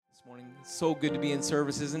It's so good to be in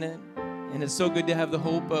service, isn't it? And it's so good to have the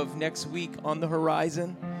hope of next week on the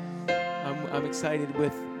horizon. I'm excited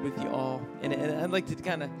with you all. And I'd like to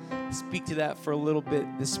kind of speak to that for a little bit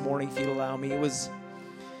this morning, if you'd allow me. It was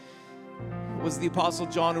the Apostle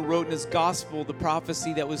John who wrote in his gospel the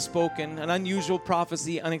prophecy that was spoken, an unusual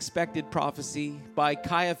prophecy, unexpected prophecy by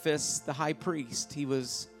Caiaphas, the high priest. He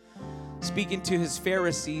was speaking to his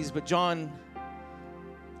Pharisees, but John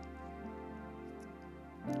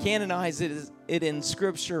canonizes it in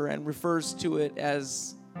Scripture and refers to it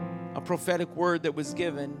as a prophetic word that was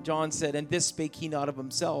given. John said, "And this spake he not of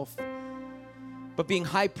himself, but being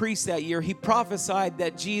high priest that year, he prophesied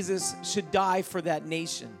that Jesus should die for that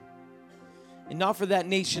nation. And not for that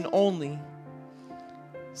nation only.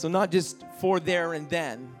 So not just for there and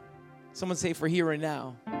then. Someone say for here and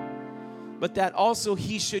now. But that also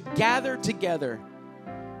he should gather together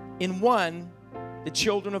in one the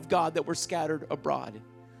children of God that were scattered abroad."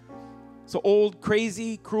 So old,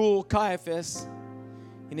 crazy, cruel Caiaphas,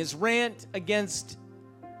 in his rant against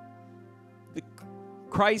the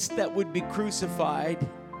Christ that would be crucified,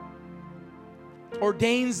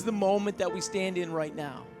 ordains the moment that we stand in right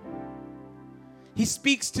now. He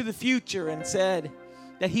speaks to the future and said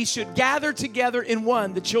that he should gather together in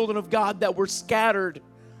one the children of God that were scattered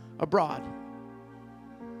abroad.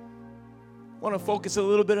 I want to focus a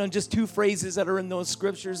little bit on just two phrases that are in those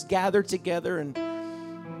scriptures: gather together and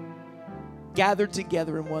gather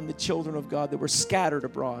together in one the children of God that were scattered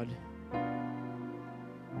abroad.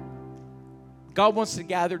 God wants to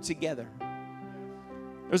gather together.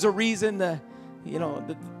 There's a reason the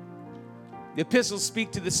epistles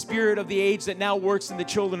speak to the spirit of the age that now works in the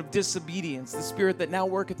children of disobedience, the spirit that now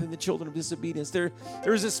worketh in the children of disobedience. There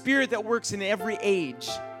is a spirit that works in every age.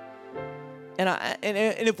 And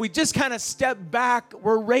if we just kind of step back,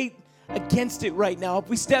 we're right against it right now. If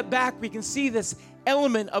we step back, we can see this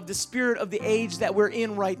element of the spirit of the age that we're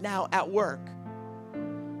in right now at work.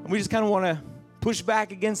 And we just kind of want to push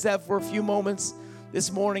back against that for a few moments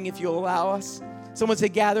this morning, if you'll allow us. Someone say,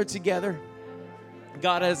 gather together.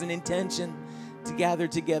 God has an intention to gather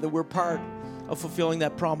together. We're part of fulfilling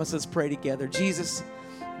that promise. Let's pray together. Jesus,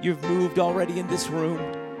 you've moved already in this room.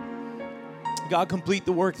 God, complete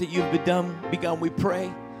the work that you've begun. We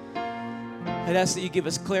pray. I'd ask that you give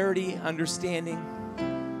us clarity, understanding.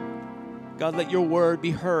 God, let your word be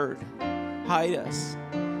heard. Hide us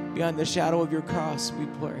behind the shadow of your cross, we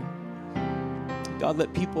pray. God,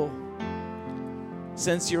 let people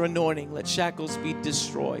sense your anointing. Let shackles be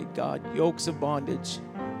destroyed, God. Yokes of bondage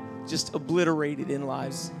just obliterated in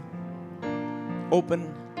lives.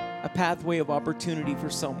 Open a pathway of opportunity for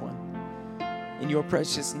someone. In your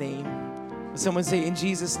precious name. Someone say, in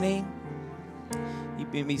Jesus' name. You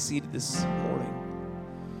may be seated this morning.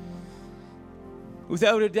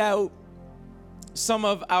 Without a doubt, some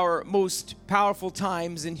of our most powerful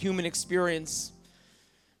times in human experience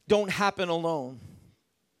don't happen alone.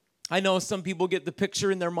 I know some people get the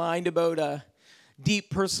picture in their mind about a deep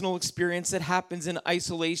personal experience that happens in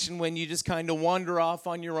isolation when you just kind of wander off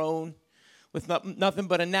on your own with nothing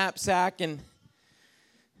but a knapsack and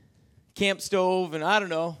camp stove, and I don't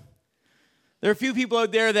know. There are a few people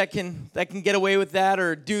out there that can get away with that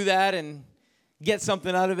or do that and get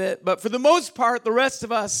something out of it. But for the most part, the rest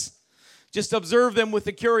of us just observe them with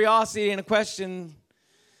a curiosity and a question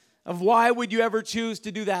of why would you ever choose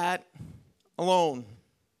to do that alone?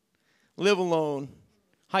 Live alone,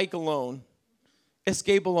 hike alone,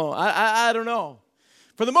 escape alone. I don't know.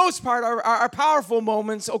 For the most part, our powerful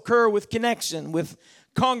moments occur with connection, with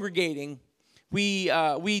congregating.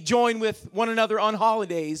 We join with one another on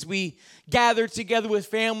holidays. We gather together with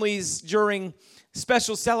families during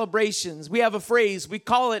special celebrations. We have a phrase. We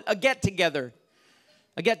call it a get-together.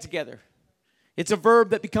 A get-together. It's a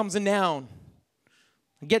verb that becomes a noun.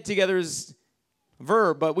 A get-together is a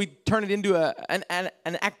verb, but we turn it into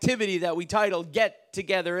an activity that we title Get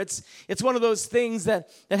Together. It's one of those things that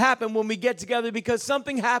happen when we get together because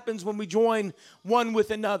something happens when we join one with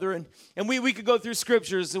another. And we could go through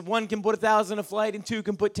scriptures. One can put 1,000 a flight and two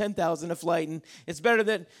can put 10,000 a flight. And it's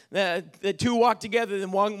better that two walk together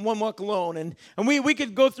than one walk alone. And we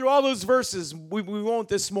could go through all those verses. We won't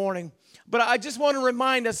this morning. But I just want to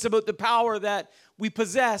remind us about the power that we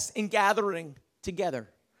possess in gathering together.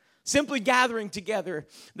 Simply gathering together.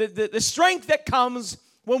 The strength that comes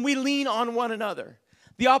when we lean on one another.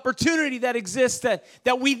 The opportunity that exists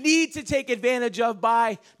that we need to take advantage of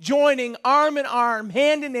by joining arm in arm,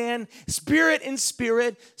 hand in hand, spirit in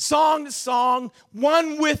spirit, song to song,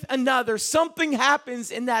 one with another. Something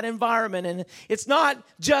happens in that environment, and it's not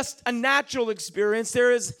just a natural experience.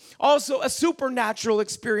 There is also a supernatural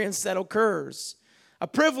experience that occurs. A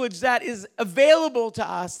privilege that is available to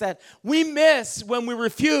us that we miss when we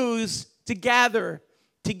refuse to gather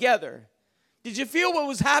together. Did you feel what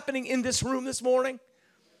was happening in this room this morning?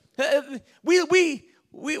 We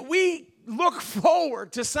look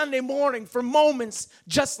forward to Sunday morning for moments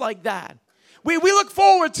just like that. We look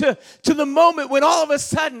forward to the moment when all of a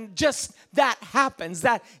sudden just that happens,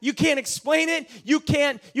 that you can't explain it, you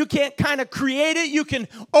can't kind of create it, you can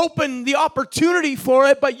open the opportunity for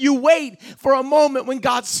it, but you wait for a moment when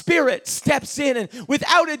God's Spirit steps in, and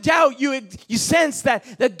without a doubt you sense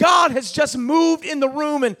that God has just moved in the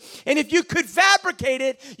room, and if you could fabricate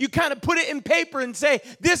it, you kind of put it in paper and say,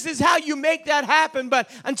 this is how you make that happen, but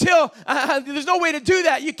until, there's no way to do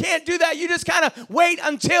that, you can't do that, you just kind of wait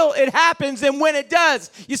until it happens, and when it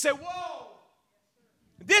does, you say, whoa,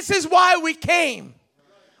 this is why we came.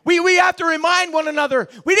 We have to remind one another,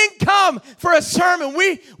 we didn't come for a sermon.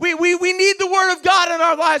 We need the Word of God in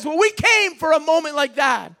our lives. Well, we came for a moment like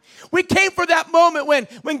that. We came for that moment when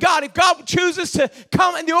if God chooses to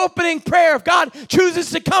come in the opening prayer, if God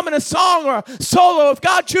chooses to come in a song or a solo, if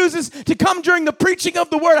God chooses to come during the preaching of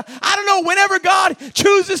the Word, I don't know, whenever God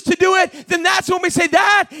chooses to do it, then that's when we say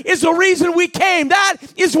that is the reason we came. That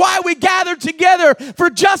is why we gathered together for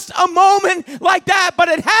just a moment like that. But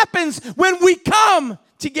it happens when we come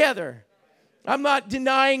together. I'm not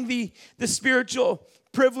denying the spiritual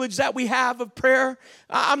privilege that we have of prayer.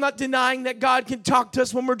 I'm not denying that God can talk to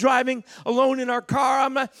us when we're driving alone in our car.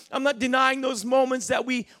 I'm not denying those moments that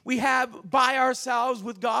we have by ourselves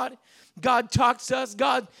with God. God talks to us.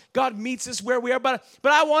 God meets us where we are. But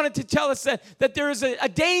I wanted to tell us that there is a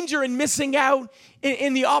danger in missing out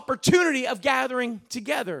in the opportunity of gathering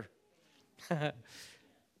together.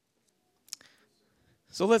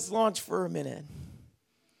 So let's launch for a minute.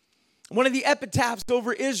 One of the epitaphs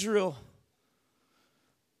over Israel,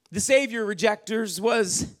 the Savior rejectors,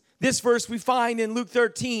 was this verse we find in Luke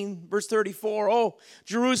 13, verse 34. Oh,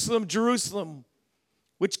 Jerusalem, Jerusalem,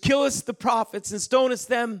 which killest the prophets and stonest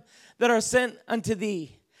them that are sent unto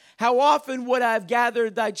thee. How often would I have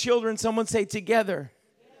gathered thy children, someone say together,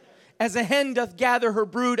 as a hen doth gather her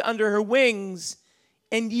brood under her wings,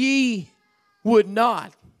 and ye would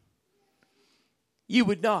not. Ye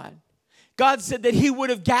would not. God said that he would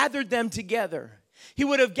have gathered them together. He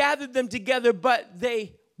would have gathered them together, but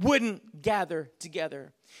they wouldn't gather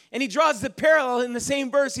together. And he draws the parallel in the same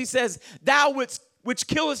verse. He says, thou which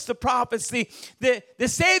killest the prophets. The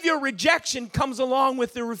Savior rejection comes along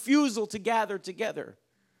with the refusal to gather together.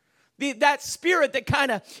 That spirit that kind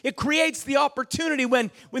of, it creates the opportunity when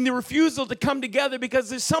the refusal to come together, because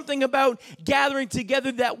there's something about gathering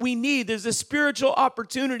together that we need. There's a spiritual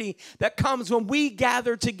opportunity that comes when we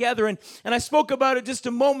gather together. And I spoke about it just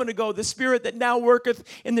a moment ago, the spirit that now worketh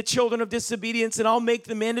in the children of disobedience. And I'll make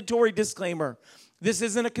the mandatory disclaimer. This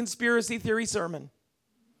isn't a conspiracy theory sermon.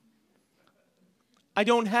 I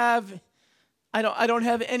don't have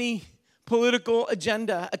any political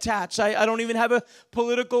agenda attached. I don't even have a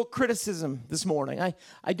political criticism this morning.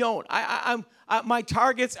 I don't. My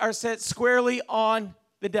targets are set squarely on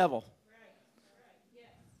the devil.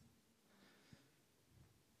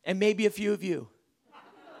 And maybe a few of you.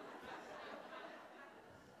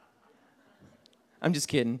 I'm just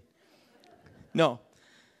kidding. No.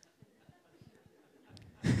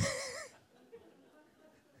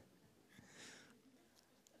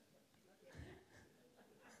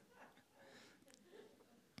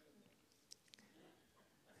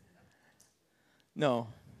 No.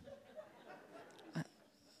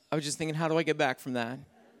 I was just thinking, how do I get back from that?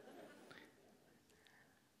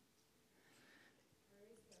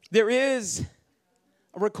 There is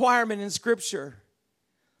a requirement in Scripture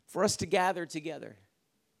for us to gather together.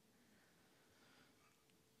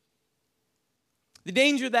 The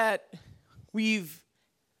danger that we've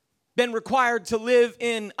been required to live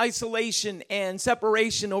in isolation and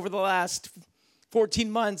separation over the last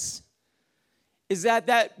 14 months is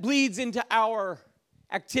that bleeds into our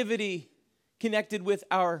activity connected with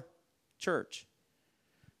our church.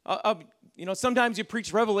 Sometimes you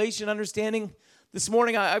preach revelation, understanding. This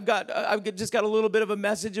morning, I've just got a little bit of a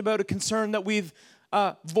message about a concern that we've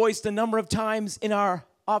voiced a number of times in our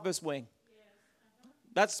office wing.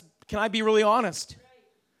 Can I be really honest?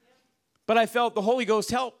 But I felt the Holy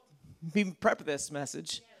Ghost help me prep this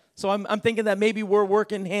message. So I'm thinking that maybe we're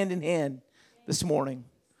working hand in hand this morning.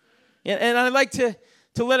 And I'd like to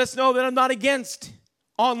let us know that I'm not against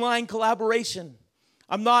online collaboration.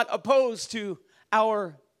 I'm not opposed to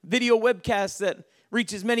our video webcast that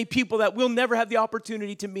reaches many people that we'll never have the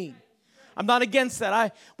opportunity to meet. I'm not against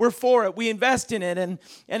that. We're for it. We invest in it, and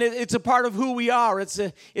it's a part of who we are. It's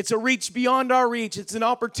a reach beyond our reach. It's an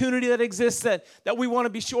opportunity that exists that we want to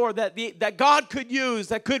be sure that God could use,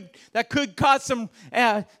 that could cause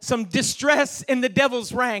some distress in the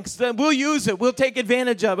devil's ranks. That we'll use it. We'll take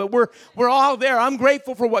advantage of it. We're all there. I'm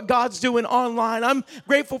grateful for what God's doing online. I'm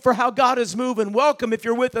grateful for how God is moving. Welcome if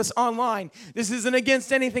you're with us online. This isn't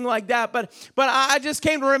against anything like that, but I just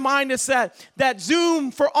came to remind us that Zoom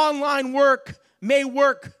for online work may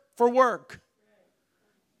work for work,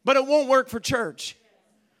 but it won't work for church.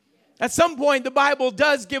 At some point, the Bible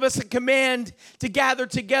does give us a command to gather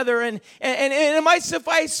together, and it might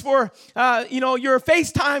suffice for, your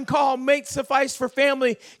FaceTime call might suffice for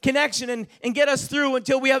family connection and get us through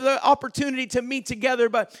until we have the opportunity to meet together,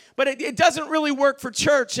 but it doesn't really work for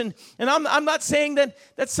church, and I'm not saying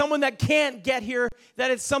that someone that can't get here, that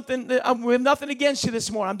it's something, that we have nothing against you this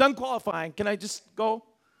morning. I'm done qualifying. Can I just go?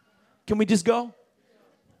 Can we just go?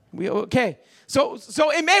 Okay. So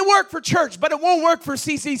it may work for church, but it won't work for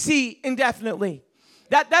CCC indefinitely.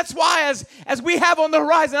 That's why as we have on the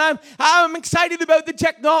horizon, I'm excited about the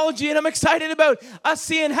technology, and I'm excited about us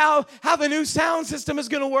seeing how the new sound system is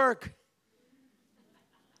going to work.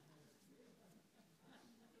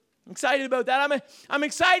 I'm excited about that. I'm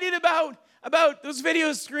excited about those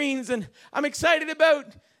video screens, and I'm excited about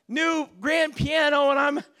new grand piano, and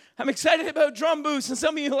I'm excited about drum booths, and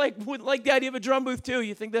some of you would like the idea of a drum booth too.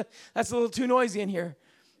 You think that's a little too noisy in here.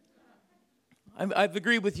 I've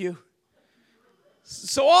agreed with you.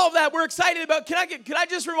 So all of that we're excited about. Can I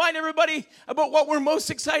just remind everybody about what we're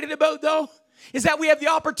most excited about, though? Is that we have the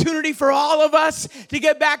opportunity for all of us to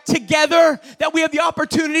get back together, that we have the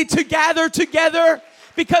opportunity to gather together.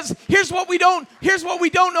 Because here's what we don't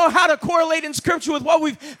know how to correlate in Scripture with what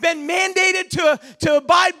we've been mandated to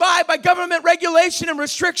abide by government regulation and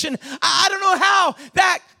restriction. I don't know how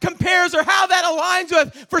that compares or how that aligns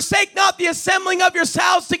with forsake not the assembling of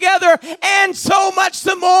yourselves together, and so much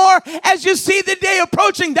the more as you see the day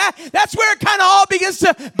approaching. That's where it kind of all begins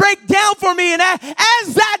to break down for me. And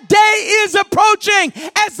as that day is approaching,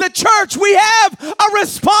 as the church, we have a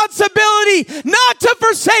responsibility not to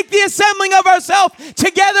forsake the assembling of ourselves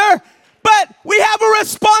together, but we have a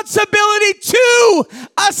responsibility to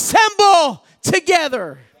assemble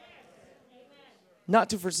together, not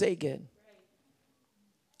to forsake it.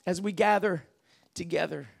 As we gather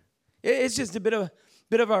together, it's just a bit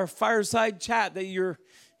of our fireside chat that you're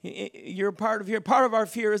a part of here. Part of our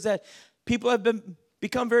fear is that people have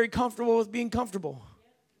become very comfortable with being comfortable.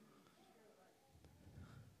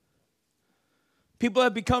 People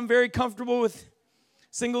have become very comfortable with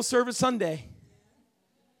single service Sunday.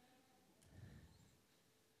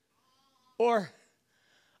 Or,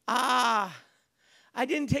 I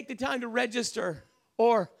didn't take the time to register.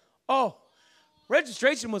 Or,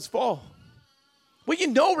 registration was full. Well, you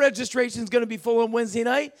know registration is going to be full on Wednesday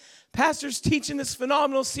night. Pastor's teaching this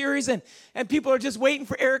phenomenal series, and people are just waiting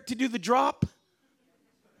for Eric to do the drop.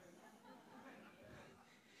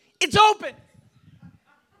 It's open.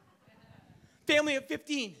 Family of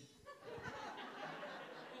 15.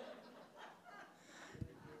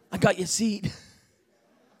 I got you a seat.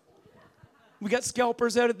 We got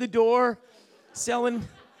scalpers out at the door selling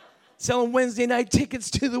Wednesday night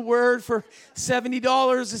tickets to the Word for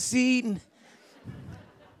 $70 a seat.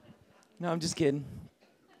 No, I'm just kidding.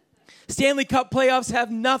 Stanley Cup playoffs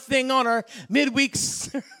have nothing on our midweek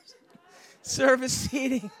service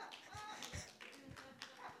seating.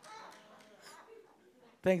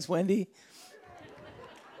 Thanks, Wendy.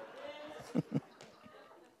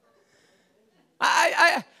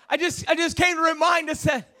 I just came to remind us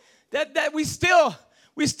that we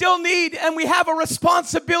still need, and we have a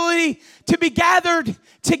responsibility to be gathered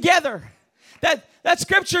together. That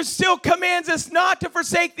Scripture still commands us not to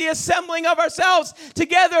forsake the assembling of ourselves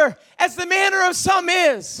together, as the manner of some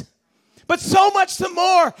is. But so much the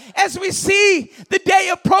more as we see the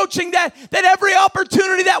day approaching, that every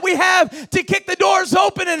opportunity that we have to kick the doors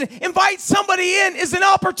open and invite somebody in is an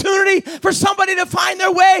opportunity for somebody to find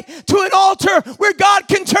their way to an altar where God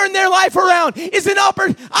can turn their life around.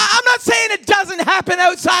 I'm not saying it doesn't happen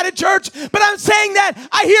outside of church, but I'm saying that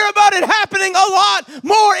I hear about it happening a lot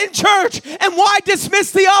more in church. And why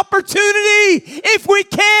dismiss the opportunity if we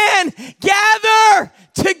can gather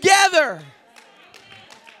together?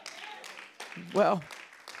 Well,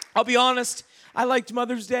 I'll be honest, I liked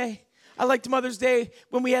Mother's Day. I liked Mother's Day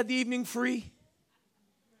when we had the evening free.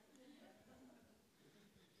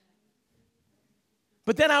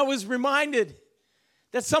 But then I was reminded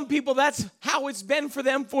that some people, that's how it's been for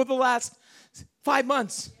them for the last 5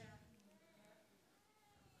 months.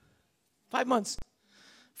 5 months.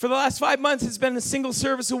 For the last 5 months, it's been a single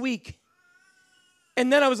service a week.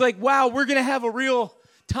 And then I was like, wow, we're going to have a real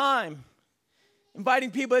time inviting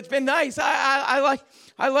people. It's been nice. I liked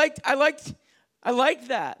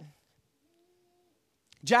that.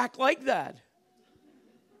 Jack liked that.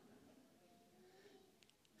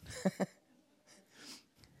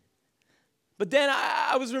 But then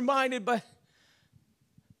I was reminded by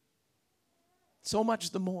so much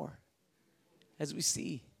the more as we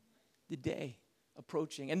see the day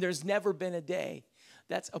approaching. And there's never been a day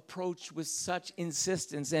that's approached with such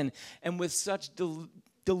insistence and with such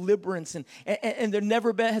deliberance. And there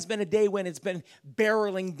never has been a day when it's been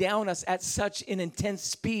barreling down us at such an intense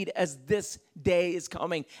speed as this day is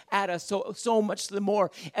coming at us. So much the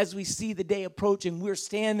more as we see the day approaching. We're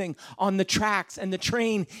standing on the tracks, and the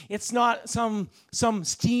train, it's not some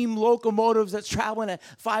steam locomotives that's traveling at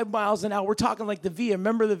 5 miles an hour. We're talking like the Via.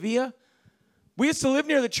 Remember the Via? We used to live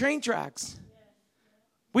near the train tracks.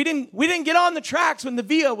 We didn't get on the tracks when the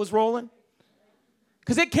Via was rolling,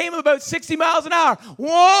 because it came about 60 miles an hour.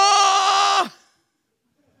 Whoa!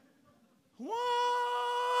 Whoa!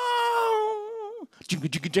 You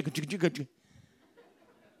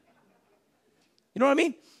know what I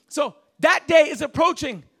mean? So that day is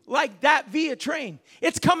approaching like that Via train.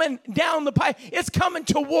 It's coming down the pipe. It's coming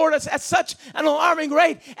toward us at such an alarming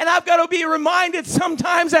rate. And I've got to be reminded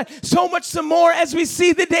sometimes that so much some more as we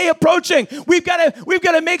see the day approaching. We've got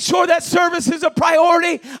to make sure that service is a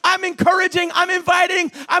priority. I'm encouraging, I'm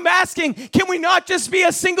inviting, I'm asking, can we not just be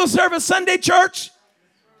a single service Sunday church?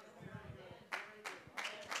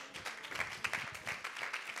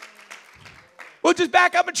 We'll just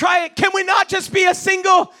back up and try it. Can we not just be a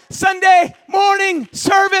single Sunday morning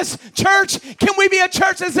service church? Can we be a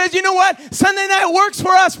church that says, you know what? Sunday night works for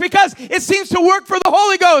us because it seems to work for the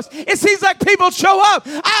Holy Ghost. It seems like people show up.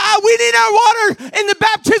 We need our water in the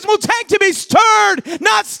baptismal tank to be stirred,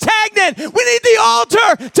 not stagnant. We need the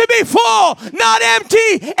altar to be full, not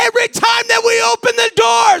empty. Every time that we open the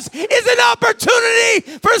doors is an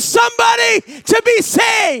opportunity for somebody to be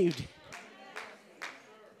saved.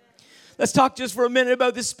 Let's talk just for a minute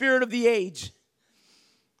about the spirit of the age.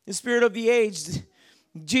 The spirit of the age.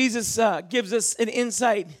 Jesus gives us an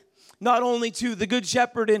insight not only to the good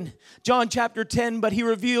shepherd in John chapter 10, but he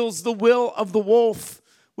reveals the will of the wolf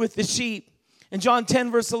with the sheep. In John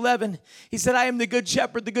 10 verse 11, he said, I am the good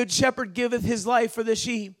shepherd giveth his life for the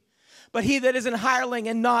sheep. But he that is an hireling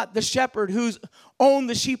and not the shepherd, whose own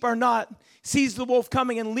the sheep are not, sees the wolf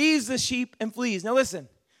coming and leaves the sheep and flees. Now listen,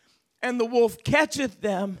 and the wolf catcheth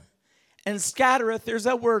them, and scattereth, there's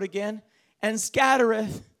that word again, and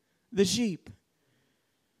scattereth the sheep.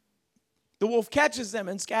 The wolf catches them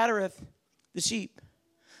and scattereth the sheep.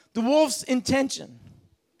 The wolf's intention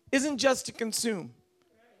isn't just to consume.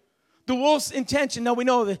 The wolf's intention, now we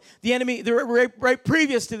know that the enemy, right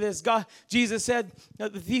previous to this, Jesus said, the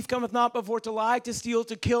thief cometh not before to lie, to steal,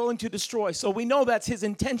 to kill, and to destroy. So we know that's his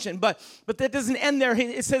intention, but that doesn't end there.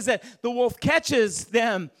 It says that the wolf catches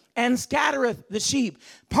them and scattereth the sheep.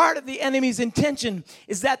 Part of the enemy's intention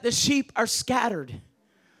is that the sheep are scattered.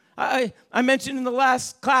 I mentioned in the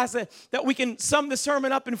last class that we can sum the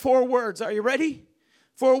sermon up in 4 words. Are you ready?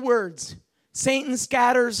 4 words. Satan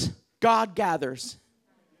scatters, God gathers.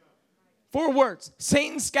 4 words.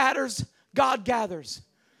 Satan scatters, God gathers.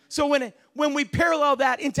 So when we parallel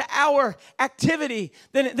that into our activity,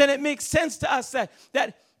 then it makes sense to us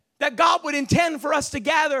that God would intend for us to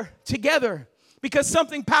gather together. Because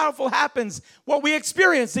something powerful happens. What we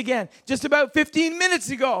experienced, again, just about 15 minutes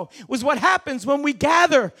ago, was what happens when we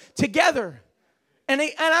gather together. And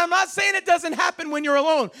I'm not saying it doesn't happen when you're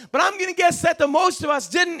alone, but I'm going to guess that the most of us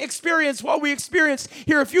didn't experience what we experienced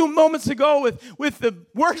here a few moments ago with the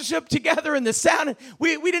worship together and the sound.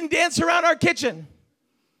 We didn't dance around our kitchen.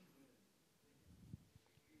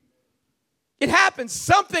 It happens.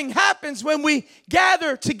 Something happens when we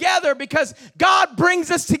gather together because God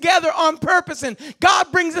brings us together on purpose, and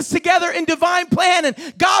God brings us together in divine plan, and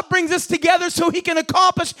God brings us together so he can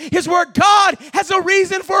accomplish his work. God has a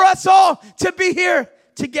reason for us all to be here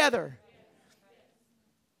together.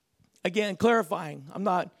 Again, clarifying, I'm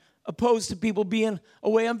not opposed to people being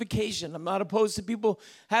away on vacation. I'm not opposed to people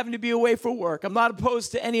having to be away for work. I'm not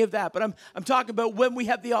opposed to any of that, but I'm talking about when we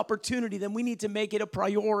have the opportunity, then we need to make it a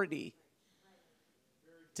priority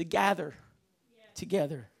to gather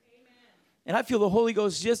together. Amen. And I feel the Holy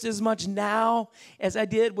Ghost just as much now as I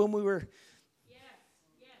did when we were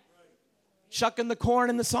shucking the corn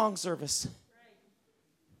in the song service.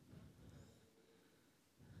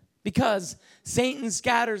 Because Satan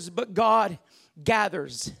scatters, but God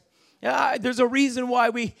gathers. Yeah, there's a reason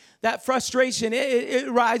why that frustration, it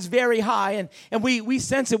rides very high, and we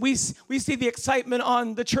sense it. We see the excitement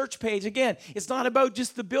on the church page. Again, it's not about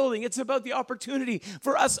just the building. It's about the opportunity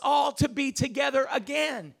for us all to be together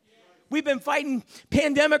again. We've been fighting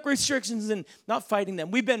pandemic restrictions and not fighting them.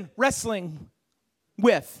 We've been wrestling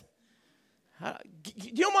with. Do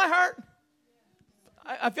you know my heart?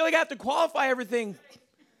 I feel like I have to qualify everything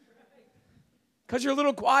because you're a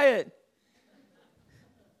little quiet.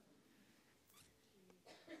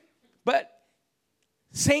 But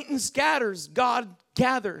Satan scatters, God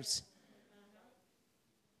gathers.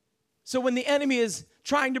 So when the enemy is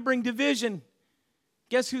trying to bring division,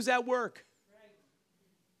 guess who's at work?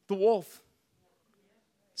 The wolf.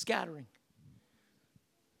 Scattering.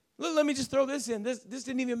 Let me just throw this in. This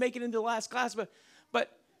didn't even make it into the last class,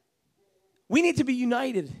 but we need to be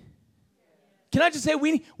united. Can I just say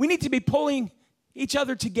we need to be pulling each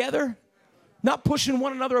other together, not pushing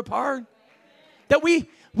one another apart? That we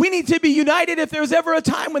need to be united. If there's ever a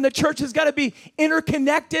time when the church has got to be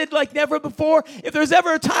interconnected like never before, if there's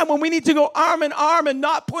ever a time when we need to go arm in arm and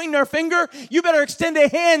not pointing our finger, you better extend a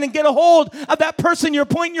hand and get a hold of that person you're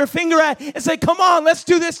pointing your finger at and say, come on, let's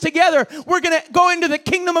do this together. We're going to go into the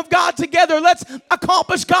kingdom of God together. Let's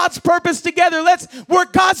accomplish God's purpose together. Let's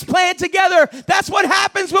work God's plan together. That's what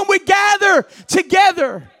happens when we gather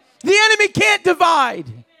together. The enemy can't divide.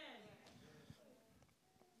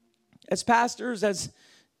 As pastors, as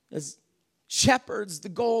shepherds, the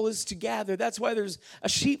goal is to gather. That's why there's a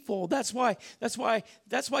sheepfold. That's why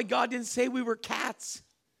God didn't say we were cats.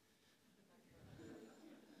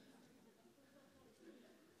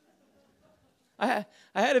 I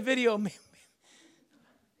had a video.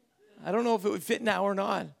 I don't know if it would fit now or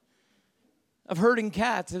not. Of herding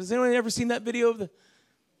cats. Has anyone ever seen that video of the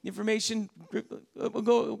information?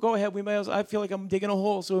 Go ahead. I feel like I'm digging a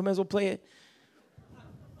hole, so we might as well play it.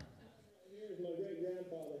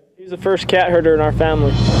 He's the first cat herder in our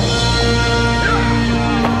family.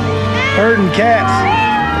 Herding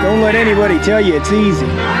cats. Don't let anybody tell you it's easy.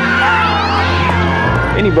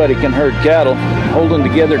 Anybody can herd cattle. Holding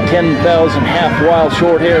together 10,000 half-wild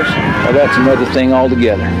short hairs, well, that's another thing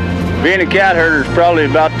altogether. Being a cat herder is probably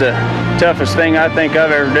about the toughest thing I think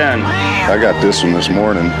I've ever done. I got this one this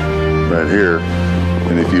morning right here,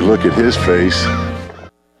 and if you look at his face.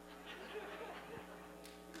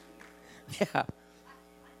 Yeah.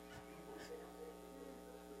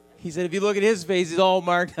 He said, if you look at his face, he's all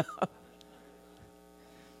marked up.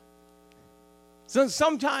 So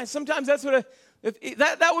sometimes that's what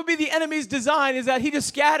that would be the enemy's design, is that he just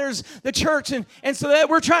scatters the church, and so that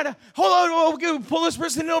we're trying to hold on, pull this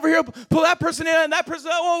person in over here, pull that person in, and that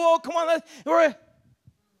person. Whoa, come on,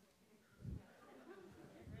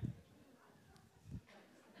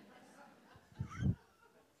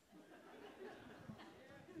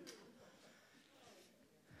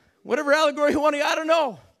 whatever allegory you want to, I don't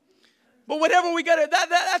know. But whatever we got to,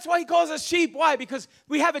 that's why he calls us sheep. Why? Because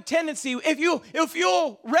we have a tendency. If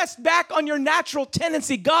you'll rest back on your natural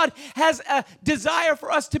tendency, God has a desire for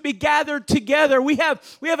us to be gathered together. We have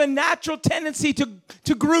a natural tendency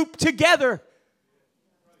to group together.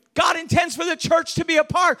 God intends for the church to be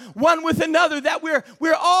apart one with another, that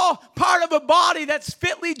we're all part of a body that's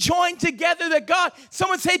fitly joined together, that God,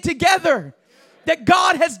 someone say together. That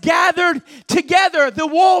God has gathered together. The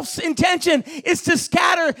wolf's intention is to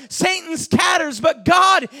scatter. Satan scatters, but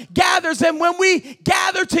God gathers. And when we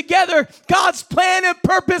gather together, God's plan and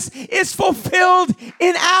purpose is fulfilled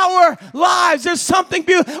in our lives. There's something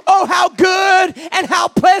beautiful. Oh, how good and how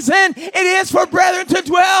pleasant it is for brethren to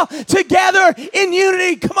dwell together in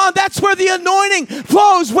unity. Come on, that's where the anointing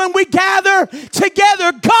flows. When we gather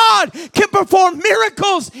together, God can perform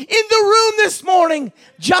miracles in the room this morning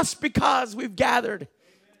just because we've gathered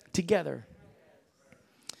together.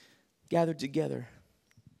 Gathered together.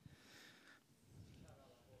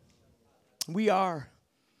 We are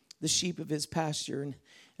the sheep of his pasture.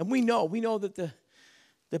 And we know that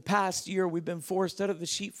the past year we've been forced out of the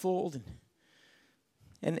sheepfold.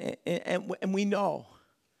 And we know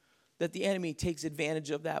that the enemy takes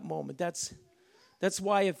advantage of that moment. That's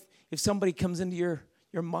why if somebody comes into your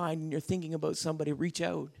mind and you're thinking about somebody, reach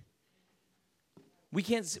out. We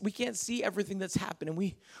can't see everything that's happening.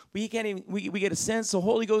 We can't even we get a sense. The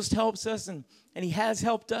Holy Ghost helps us, and he has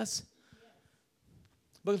helped us.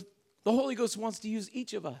 But the Holy Ghost wants to use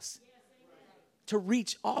each of us to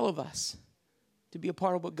reach all of us to be a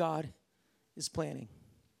part of what God is planning.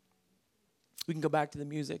 We can go back to the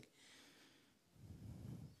music.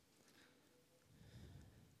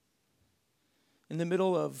 In the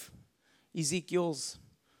middle of Ezekiel's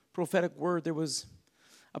prophetic word, there was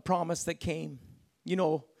a promise that came. You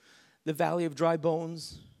know, the valley of dry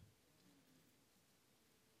bones.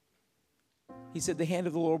 He said, the hand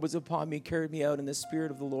of the Lord was upon me, carried me out in the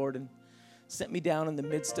spirit of the Lord, and sent me down in the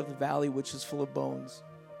midst of the valley, which was full of bones.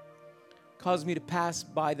 Caused me to pass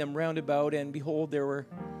by them round about, and behold, there were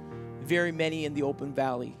very many in the open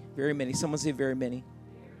valley. Very many. Someone say very many.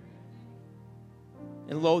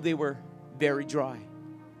 And lo, they were very dry.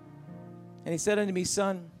 And he said unto me,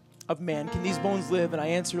 Son of man, can these bones live? And I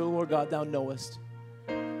answered, O Lord God, thou knowest.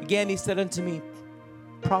 Again he said unto me,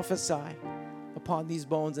 prophesy upon these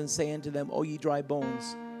bones, and say unto them, O ye dry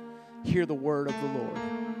bones, hear the word of the Lord.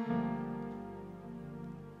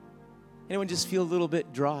 Anyone just feel a little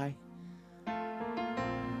bit dry?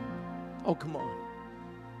 Oh, come on.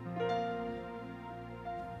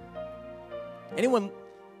 Anyone,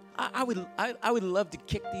 I would love to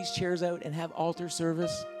kick these chairs out and have altar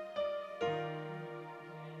service.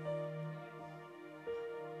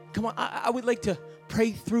 Come on, I would like to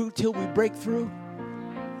pray through till we break through.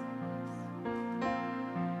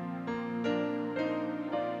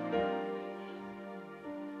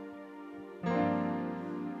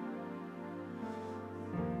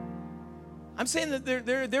 I'm saying that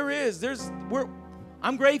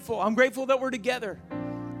I'm grateful. I'm grateful that we're together.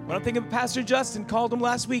 When I'm thinking of Pastor Justin, called him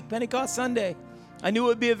last week, Pentecost Sunday. I knew it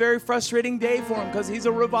would be a very frustrating day for him because he's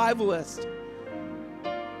a revivalist.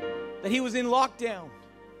 That he was in lockdown.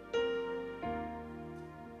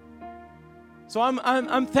 So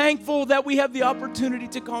I'm thankful that we have the opportunity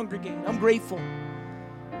to congregate. I'm grateful.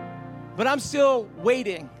 But I'm still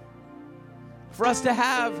waiting for us to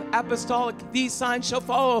have apostolic, these signs shall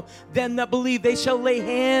follow them that believe. They shall lay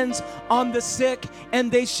hands on the sick and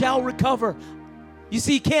they shall recover. You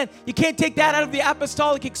see, you can't take that out of the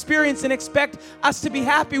apostolic experience and expect us to be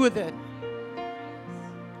happy with it.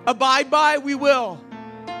 Abide by, we will.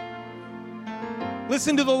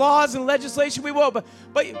 Listen to the laws and legislation, we will.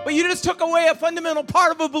 But you just took away a fundamental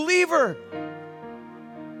part of a believer.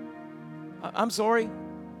 I'm sorry.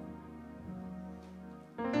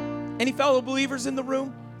 Any fellow believers in the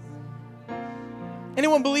room?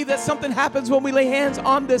 Anyone believe that something happens when we lay hands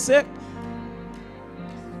on the sick?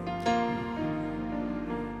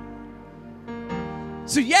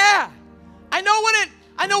 So yeah, I know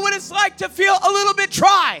what it's like to feel a little bit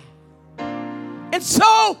dry. And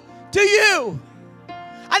so do you.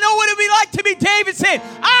 I know what it would be like to be David saying,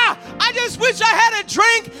 I just wish I had a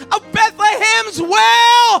drink of Bethlehem's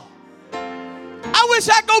well. I wish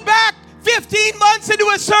I'd go back 15 months into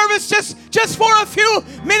a service just for a few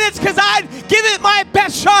minutes because I'd give it my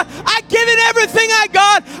best shot. I'd give it everything I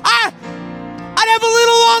got. I'd have a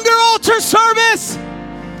little longer altar service.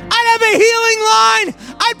 I'd have a healing line.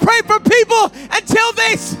 I'd pray for people until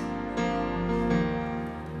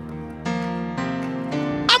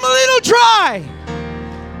I'm a little dry.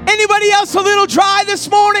 Anybody else a little dry this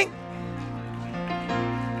morning?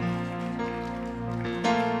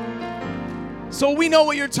 So we know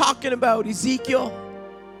what you're talking about, Ezekiel.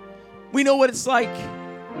 We know what it's like,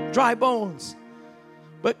 dry bones.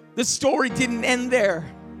 But the story didn't end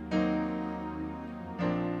there.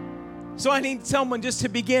 So I need someone just to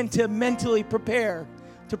begin to mentally prepare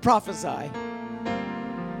to prophesy.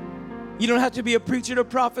 You don't have to be a preacher to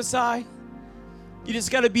prophesy. You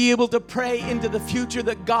just got to be able to pray into the future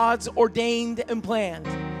that God's ordained and planned.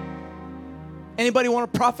 Anybody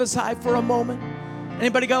want to prophesy for a moment?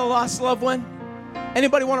 Anybody got a lost loved one?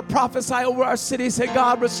 Anybody want to prophesy over our city? Say,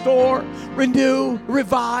 God, restore, renew,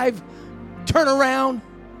 revive, turn around.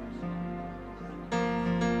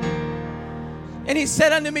 And he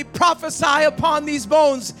said unto me, prophesy upon these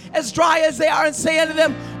bones, as dry as they are, and say unto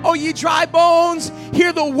them, O ye dry bones,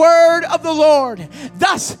 hear the word of the Lord.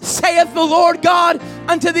 Thus saith the Lord God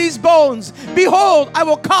unto these bones, behold, I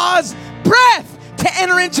will cause breath to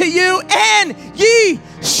enter into you, and ye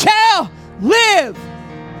shall live.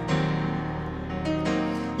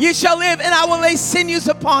 Ye shall live, and I will lay sinews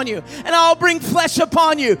upon you, and I will bring flesh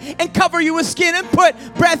upon you, and cover you with skin, and put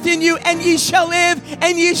breath in you, and ye shall live,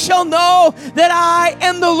 and ye shall know that I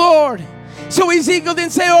am the Lord. So Ezekiel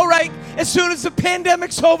didn't say, all right, as soon as the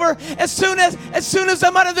pandemic's over, as soon as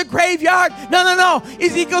I'm out of the graveyard. No.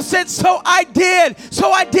 Ezekiel said, so I did.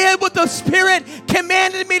 So I did what the Spirit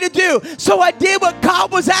commanded me to do. So I did what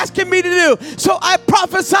God was asking me to do. So I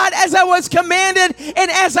prophesied as I was commanded,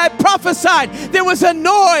 and as I prophesied, there was a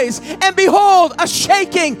noise, and behold, a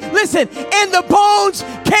shaking. Listen, and the bones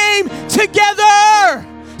came together.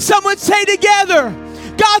 Someone say together.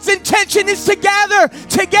 God's intention is to gather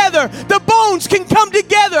together. The bones can come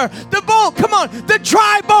together. The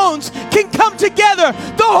dry bones can come together.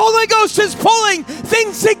 The Holy Ghost is pulling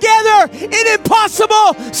things together in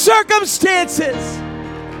impossible circumstances.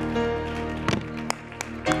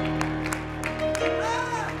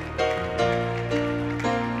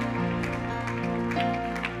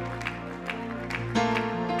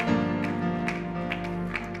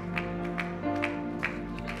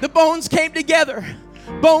 The bones came together,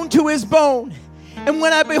 bone to his bone. And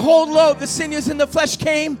when I behold, lo, the sinews and the flesh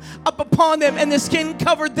came up upon them, and the skin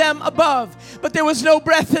covered them above, but there was no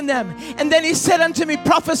breath in them. And then he said unto me,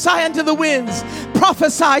 prophesy unto the winds,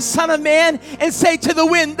 prophesy, son of man, and say to the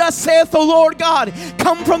wind, thus saith the Lord God,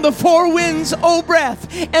 come from the four winds, O breath,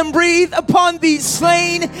 and breathe upon these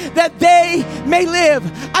slain, that they may live.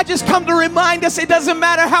 I just come to remind us, it doesn't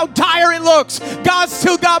matter how dire it looks, God's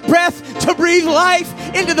still got breath to breathe life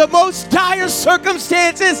into the most dire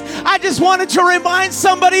circumstances. I just wanted to remind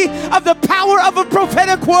somebody of the power of a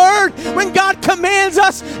prophetic word. When God commands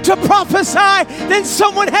us to prophesy, then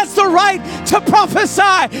someone has the right to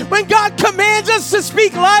prophesy. When God commands us to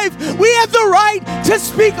speak life, we have the right to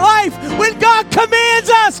speak life. When God commands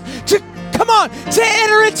us to, come on, to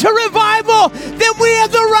enter into revival, then we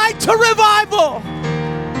have the right to revival.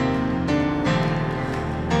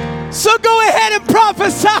 So go ahead and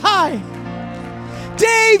prophesy.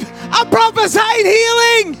 Dave, I'm prophesying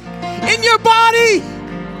healing in your body.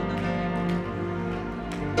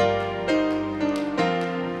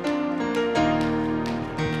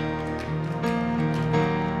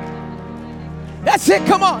 That's it,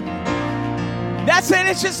 come on. That's it,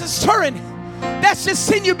 it's just a stirring. That's just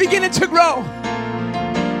sinew beginning to grow.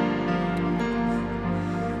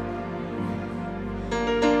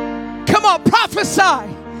 Come on,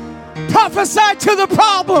 prophesy. Prophesy to the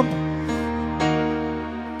problem.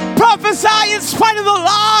 Prophesy in spite of the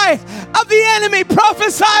lie of the enemy.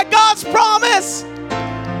 Prophesy God's promise.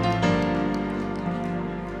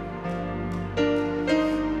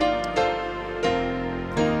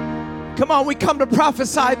 Come on, we come to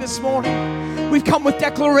prophesy this morning. We've come with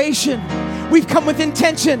declaration. We've come with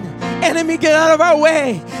intention. Enemy, get out of our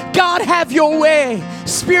way. God, have your way.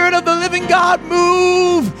 Spirit of the living God,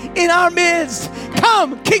 move in our midst.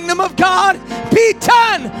 Come, kingdom of God, be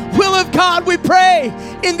done. Will of God, we pray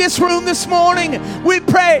in this room this morning. We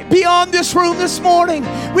pray beyond this room this morning.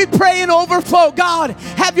 We pray in overflow. God,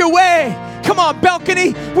 have your way. Come on,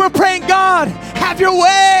 balcony, we're praying, God, have your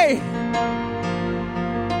way.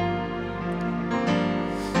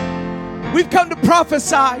 We've come to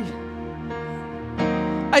prophesy.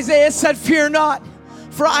 Isaiah said, fear not,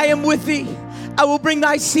 for I am with thee. I will bring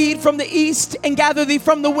thy seed from the east and gather thee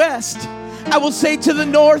from the west. I will say to the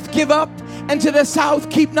north, give up, and to the south,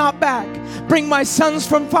 keep not back. Bring my sons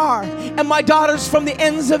from far, and my daughters from the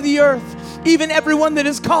ends of the earth, even everyone that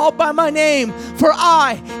is called by my name. For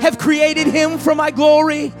I have created him for my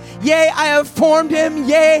glory. Yea, I have formed him.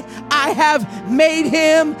 Yea, I have made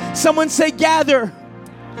him. Someone say, gather.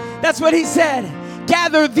 That's what he said.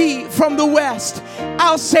 Gather thee from the west.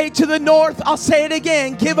 I'll say to the north, I'll say it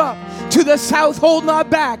again, give up. To the south, hold not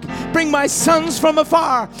back. Bring my sons from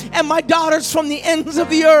afar, and my daughters from the ends of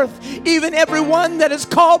the earth, even everyone that is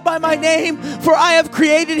called by my name. For I have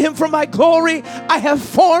created him for my glory. I have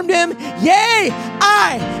formed him. Yea,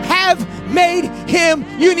 I have made him.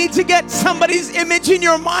 You need to get somebody's image in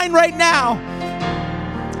your mind right now.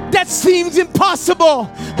 That seems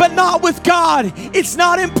impossible, but not with God. It's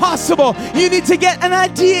not impossible. You need to get an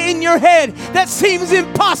idea in your head that seems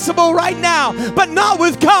impossible right now, but not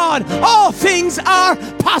with God. All things are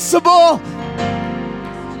possible.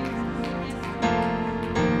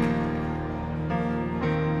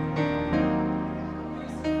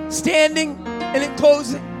 Standing and in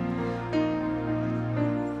closing.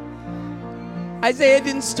 Isaiah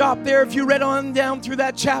didn't stop there. If you read on down through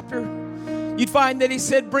that chapter, you'd find that he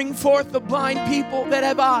said, bring forth the blind people that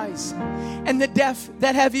have eyes and the deaf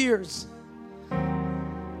that have ears.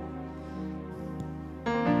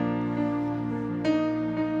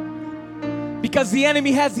 Because the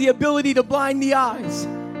enemy has the ability to blind the eyes.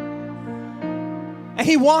 And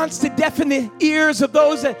he wants to deafen the ears of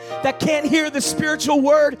those that can't hear the spiritual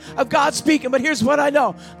word of God speaking. But here's what I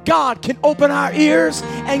know. God can open our ears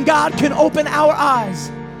and God can open our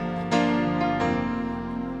eyes.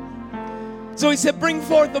 So he said, bring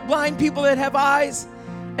forth the blind people that have eyes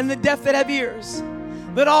and the deaf that have ears.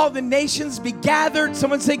 Let all the nations be gathered.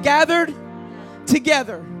 Someone say gathered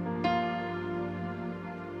together.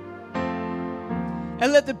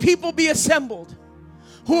 And let the people be assembled.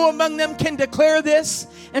 Who among them can declare this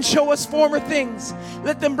and show us former things?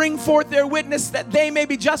 Let them bring forth their witness that they may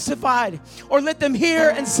be justified. Or let them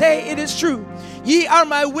hear and say it is true. Ye are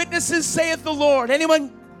my witnesses, saith the Lord.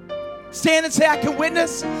 Anyone stand and say, I can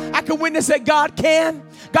witness? I can witness that God can.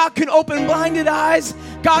 God can open blinded eyes.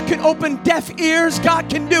 God can open deaf ears. God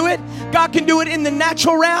can do it. God can do it in the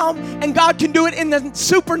natural realm. And God can do it in the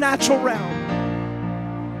supernatural realm.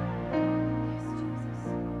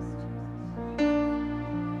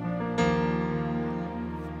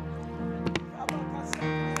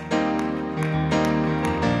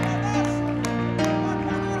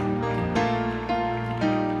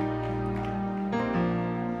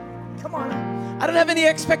 any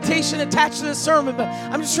expectation attached to this sermon, but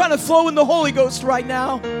I'm just trying to flow in the Holy Ghost right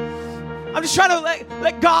now. I'm just trying to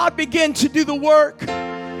let God begin to do the work.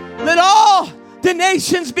 Let all the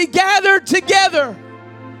nations be gathered together.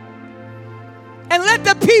 And let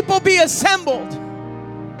the people be assembled.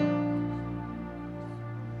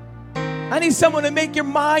 I need someone to make your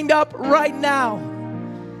mind up right now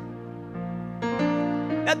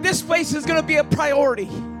that this place is going to be a priority.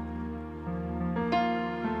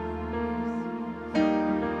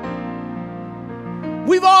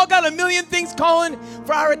 We've all got a million things calling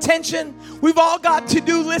for our attention. We've all got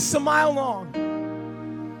to-do lists a mile long.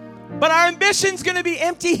 But our ambition's going to be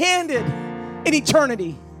empty-handed in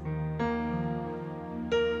eternity.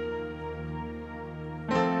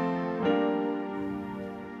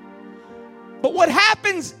 But what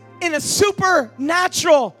happens in a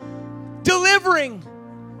supernatural, delivering,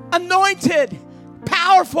 anointed,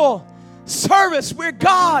 powerful service where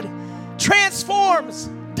God transforms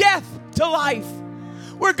death to life,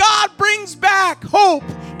 where God brings back hope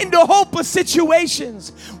into hopeless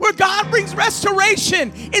situations, where God brings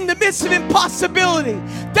restoration in the midst of impossibility,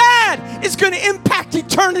 that is going to impact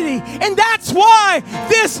eternity. And that's why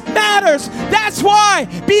this matters. That's why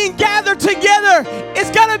being gathered together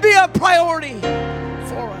is going to be a priority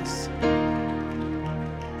for us.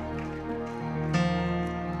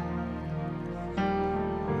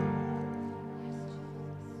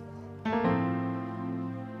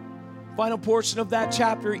 Final portion of that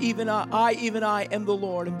chapter, even I am the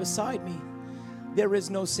Lord, and beside me there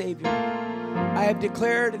is no Savior. I have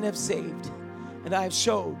declared and have saved, and I have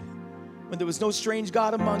showed when there was no strange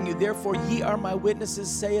God among you. Therefore ye are my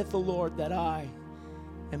witnesses, saith the Lord, that I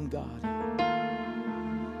am God.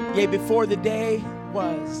 Yea, before the day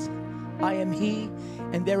was, I am He,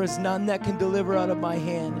 and there is none that can deliver out of my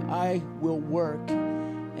hand. I will work,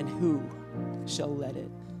 and who shall let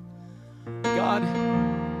it? God,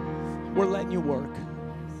 we're letting you work.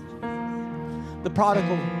 The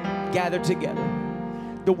prodigal gathered together.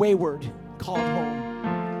 The wayward called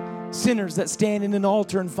home. Sinners that stand in an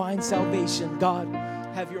altar and find salvation. God,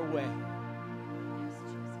 have your way.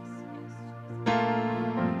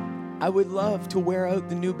 I would love to wear out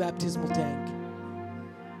the new baptismal tank.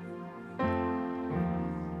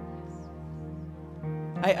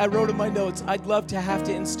 I wrote in my notes, I'd love to have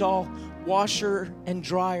to install washer and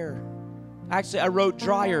dryer. Actually, I wrote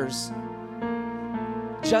dryers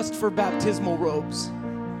just for baptismal robes.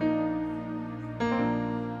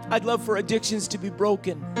 I'd love for addictions to be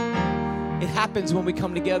broken. It happens when we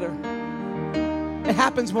come together. It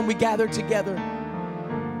happens when we gather together.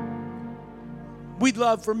 We'd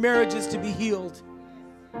love for marriages to be healed.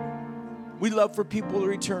 We'd love for people to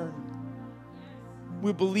return.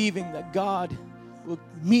 We're believing that God will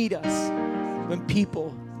meet us when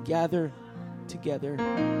people gather together.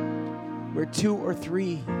 Where two or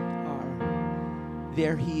three are,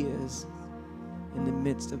 there He is in the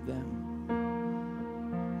midst of them.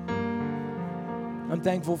 I'm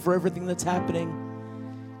thankful for everything that's happening.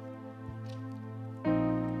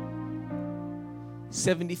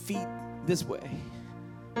 70 feet this way.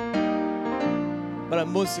 But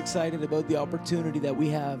I'm most excited about the opportunity that we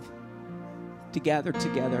have to gather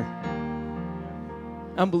together.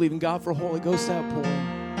 I'm believing God for Holy Ghost outpouring.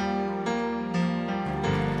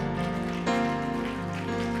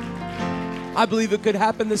 I believe it could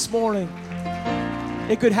happen this morning.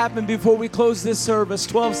 It could happen before we close this service,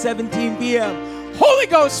 12:17 p.m. Holy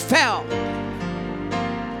Ghost fell.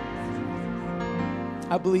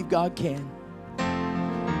 I believe God can.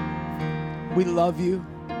 We love you.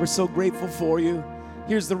 We're so grateful for you.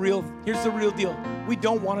 Here's the real deal. We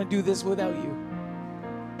don't want to do this without you.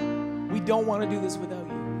 We don't want to do this without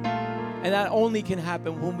you. And that only can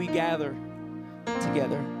happen when we gather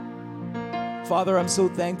together. Father, I'm so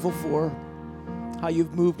thankful for how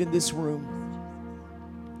you've moved in this room.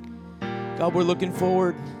 God, we're looking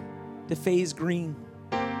forward to Phase Green.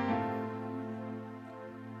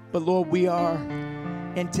 But Lord, we are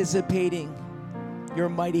anticipating your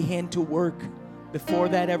mighty hand to work before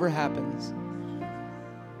that ever happens.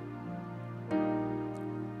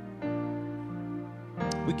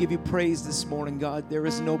 We give you praise this morning, God. There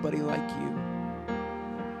is nobody like you.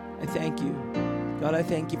 I thank you. God, I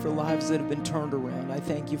thank you for lives that have been turned around. I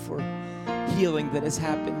thank you for healing that has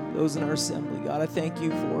happened, those in our assembly. God, I thank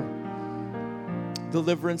you for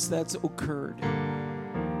deliverance that's occurred.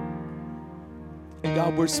 And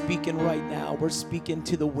God, we're speaking right now. We're speaking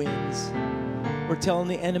to the winds. We're telling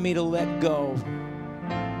the enemy to let go.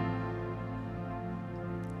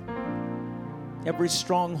 Every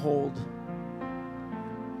stronghold.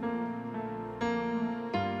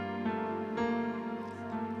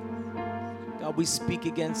 God, we speak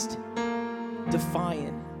against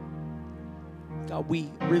defiant. God,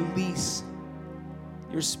 we release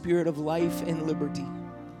your spirit of life and liberty.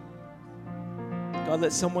 God,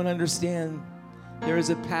 let someone understand there is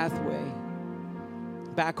a pathway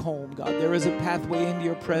back home, God. There is a pathway into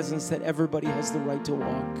your presence that everybody has the right to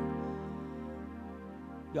walk.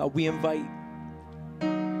 God, we invite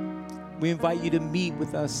you to meet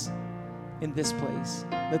with us in this place.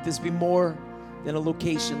 Let this be more than a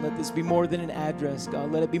location. Let this be more than an address,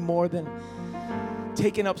 God. Let it be more than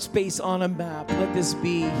taking up space on a map. Let this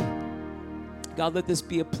be, God, let this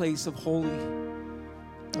be a place of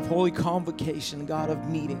holy convocation, God, of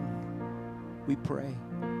meeting. We pray.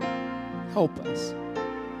 Help us.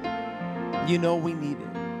 You know we need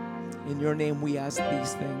it. In your name we ask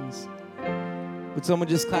these things. Would someone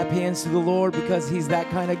just clap hands to the Lord because he's that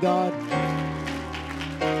kind of God?